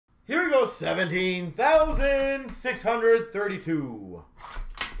Here we go, 17,632.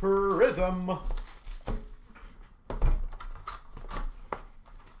 Prizm.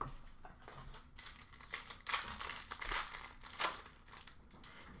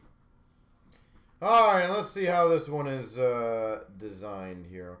 Alright, let's see how this one is designed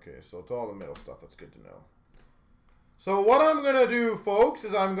here. Okay, so it's all the middle stuff. That's good to know. So what I'm going to do, folks,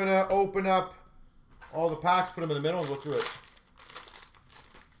 is I'm going to open up all the packs, put them in the middle, and go through it.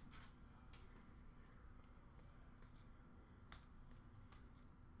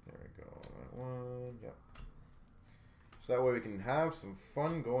 There we go. That one. Yep. So that way we can have some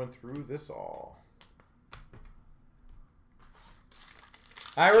fun going through this all.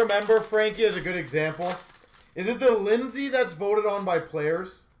 I remember Frankie as a good example. Is it the Lindsay that's voted on by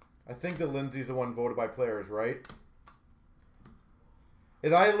players? I think the Lindsay's the one voted by players, right?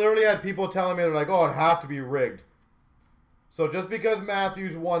 I literally had people telling me, they're like, oh, it'd have to be rigged. So just because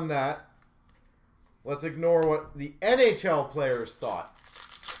Matthews won that, let's ignore what the NHL players thought.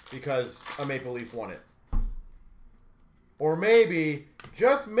 Because a Maple Leaf won it. Or maybe,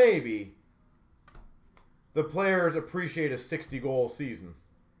 just maybe, the players appreciate a 60-goal season.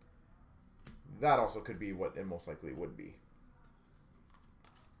 That also could be what it most likely would be.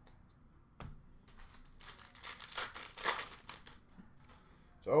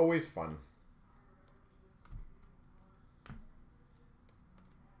 It's always fun.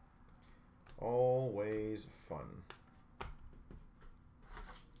 Always fun.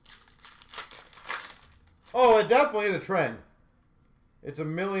 Oh, it definitely is a trend. It's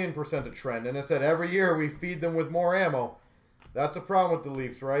 1,000,000% a trend. And I said every year we feed them with more ammo. That's a problem with the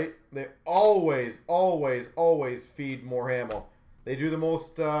Leafs, right? They always, always, always feed more ammo. They do the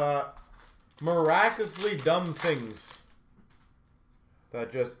most miraculously dumb things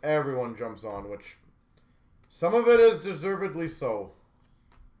that just everyone jumps on, which some of it is deservedly so.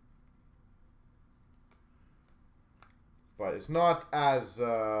 But it's not as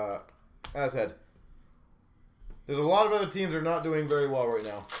had. There's a lot of other teams that are not doing very well right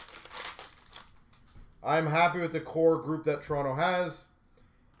now. I'm happy with the core group that Toronto has.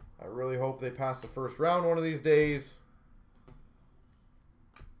 I really hope they pass the first round one of these days.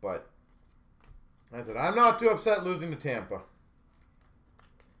 But, as I said, I'm not too upset losing to Tampa.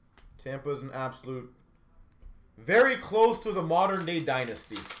 Tampa is an absolute, very close to the modern day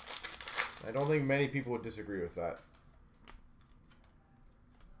dynasty. I don't think many people would disagree with that.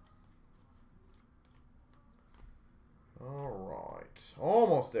 All right.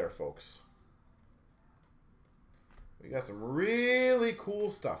 Almost there, folks. We got some really cool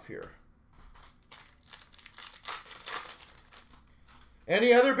stuff here.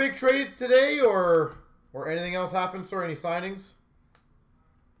 Any other big trades today or anything else happen, sir? Any signings?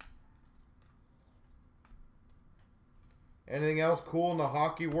 Anything else cool in the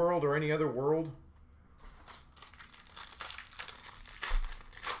hockey world or any other world?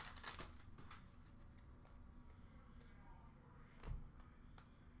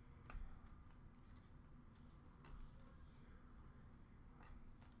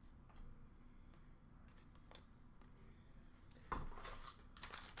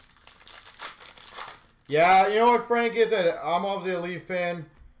 Yeah, you know what, Frank is? I'm obviously a Leaf fan.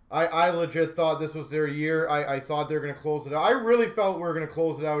 I legit thought this was their year. I thought they were going to close it out. I really felt we were going to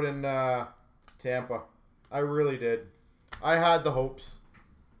close it out in Tampa. I really did. I had the hopes.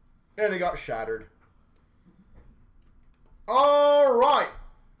 And it got shattered. All right.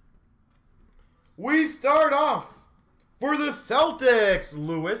 We start off for the Celtics.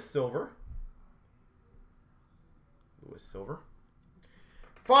 Lewis Silver.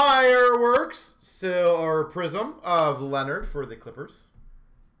 Fireworks, or Prizm of Leonard for the Clippers.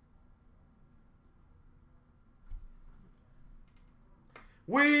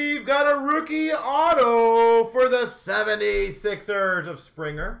 We've got a rookie auto for the 76ers of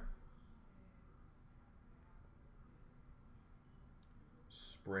Springer.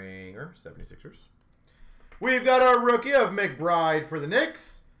 76ers. We've got a rookie of McBride for the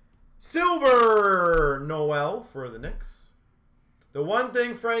Knicks. Silver Noel for the Knicks. The one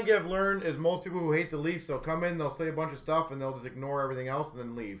thing, Frank, I've learned is most people who hate the Leafs, they'll come in, they'll say a bunch of stuff, and they'll just ignore everything else and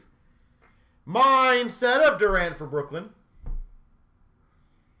then leave. Mindset of Durant for Brooklyn.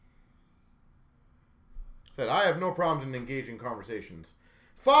 Said, I have no problems in engaging conversations.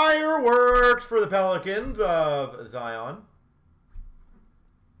 Fireworks for the Pelicans of Zion.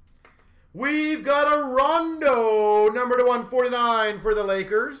 We've got a Rondo, number to 149 for the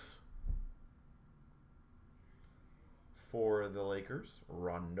Lakers.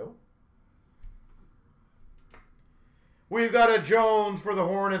 Rondo. We've got a Jones for the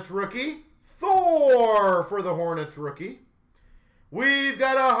Hornets rookie. Thor for the Hornets rookie. We've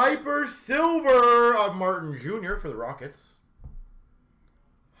got a Hyper Silver of Martin Jr. for the Rockets.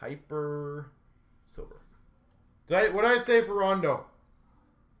 Hyper Silver. What did I say for Rondo?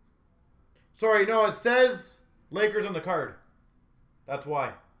 Sorry, no, it says Lakers on the card. That's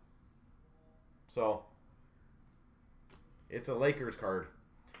why. So, it's a Lakers card.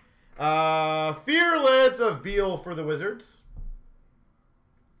 Fearless of Beal for the Wizards.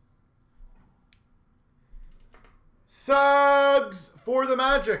 Suggs for the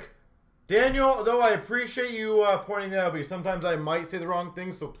Magic. Daniel, though I appreciate you pointing that out, because sometimes I might say the wrong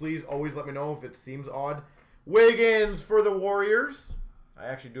thing, so please always let me know if it seems odd. Wiggins for the Warriors. I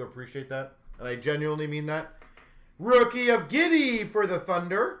actually do appreciate that, and I genuinely mean that. Rookie of Giddey for the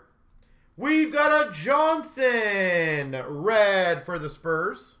Thunder. We've got a Johnson, red for the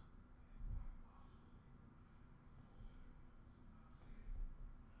Spurs.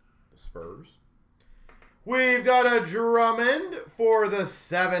 The Spurs. We've got a Drummond for the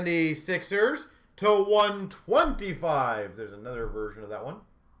 76ers to 125. There's another version of that one.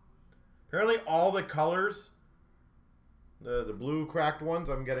 Apparently all the colors, the blue cracked ones,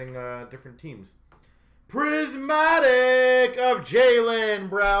 I'm getting different teams. Prismatic of Jaylen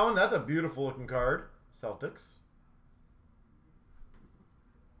Brown. That's a beautiful looking card. Celtics.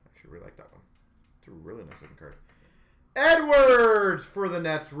 Actually really like that one. It's a really nice looking card. Edwards for the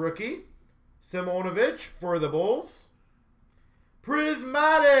Nets rookie. Simonovic for the Bulls.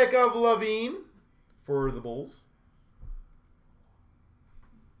 Prismatic of Levine for the Bulls.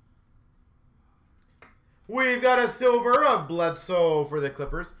 We've got a silver of Bledsoe for the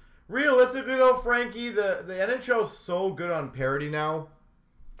Clippers. Realistically though, Frankie, the NHL is so good on parity now.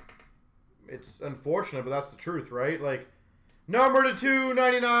 It's unfortunate, but that's the truth, right? Like, number to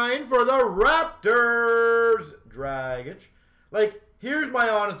 299 for the Raptors. Dragic. Like, here's my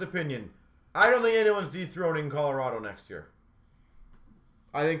honest opinion. I don't think anyone's dethroning Colorado next year.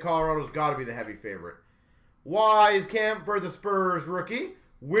 I think Colorado's got to be the heavy favorite. Wisekamp for the Spurs rookie.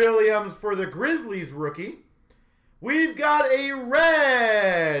 Williams for the Grizzlies rookie. We've got a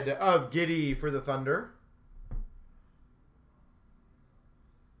red of Giddey for the Thunder.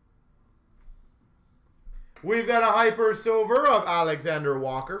 We've got a hyper silver of Alexander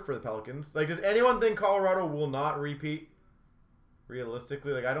Walker for the Pelicans. Like, does anyone think Colorado will not repeat?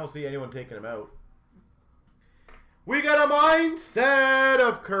 Realistically, like, I don't see anyone taking him out. We got a mindset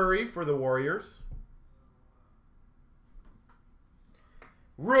of Curry for the Warriors.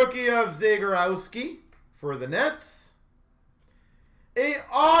 Rookie of Zagorowski for the Nets. A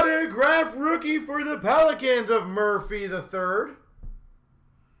autograph rookie for the Pelicans of Murphy III.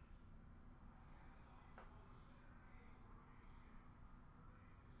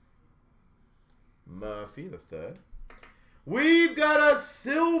 Murphy III. We've got a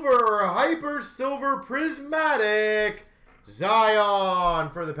silver, hyper silver prismatic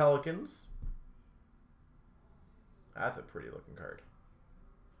Zion for the Pelicans. That's a pretty looking card.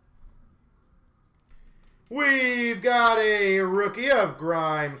 We've got a rookie of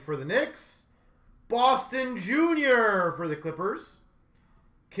Grimes for the Knicks. Boston Jr. for the Clippers.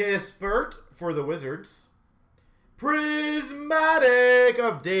 Kispert for the Wizards. Prismatic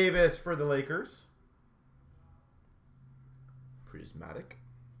of Davis for the Lakers. Prismatic.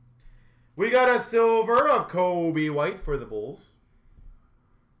 We got a silver of Kobe White for the Bulls.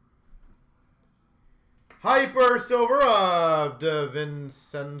 Hyper silver of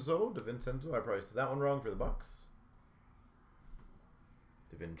DiVincenzo. I probably said that one wrong for the Bucks.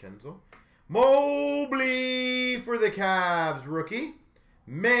 DiVincenzo. Mobley for the Cavs rookie.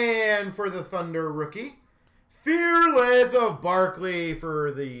 Man for the Thunder rookie. Fearless of Barkley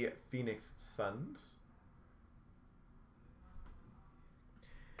for the Phoenix Suns.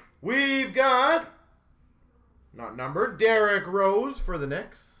 We've got, not numbered, Derrick Rose for the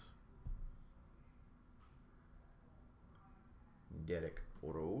Knicks. Derrick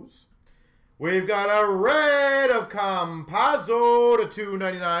Rose. We've got a red of Campazzo to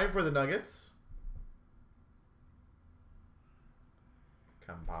 299 for the Nuggets.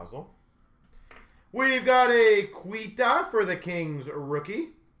 Campazzo. We've got a Quita for the Kings rookie.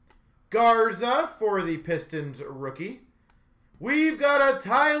 Garza for the Pistons rookie. We've got a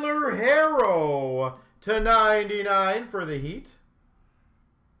Tyler Herro to 99 for the Heat.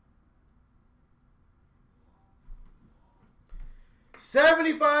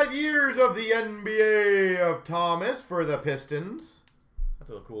 "75 years of the NBA of Thomas for the Pistons."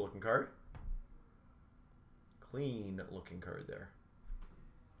 That's a cool looking card. Clean looking card there.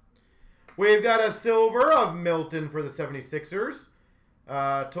 We've got a silver of Milton for the 76ers.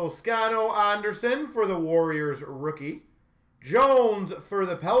 Toscano Anderson for the Warriors rookie. Jones for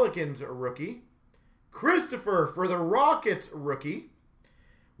the Pelicans rookie. Christopher for the Rockets rookie.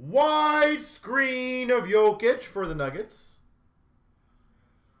 Wide screen of Jokic for the Nuggets.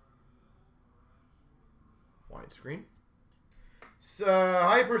 Wide screen.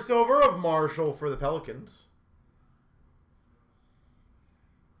 Hyper Silver of Marshall for the Pelicans.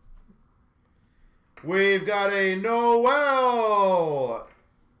 We've got a Noel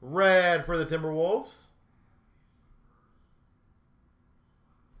red for the Timberwolves.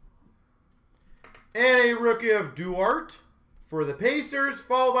 And a rookie of Duarte for the Pacers,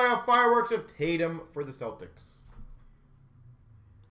 followed by a fireworks of Tatum for the Celtics.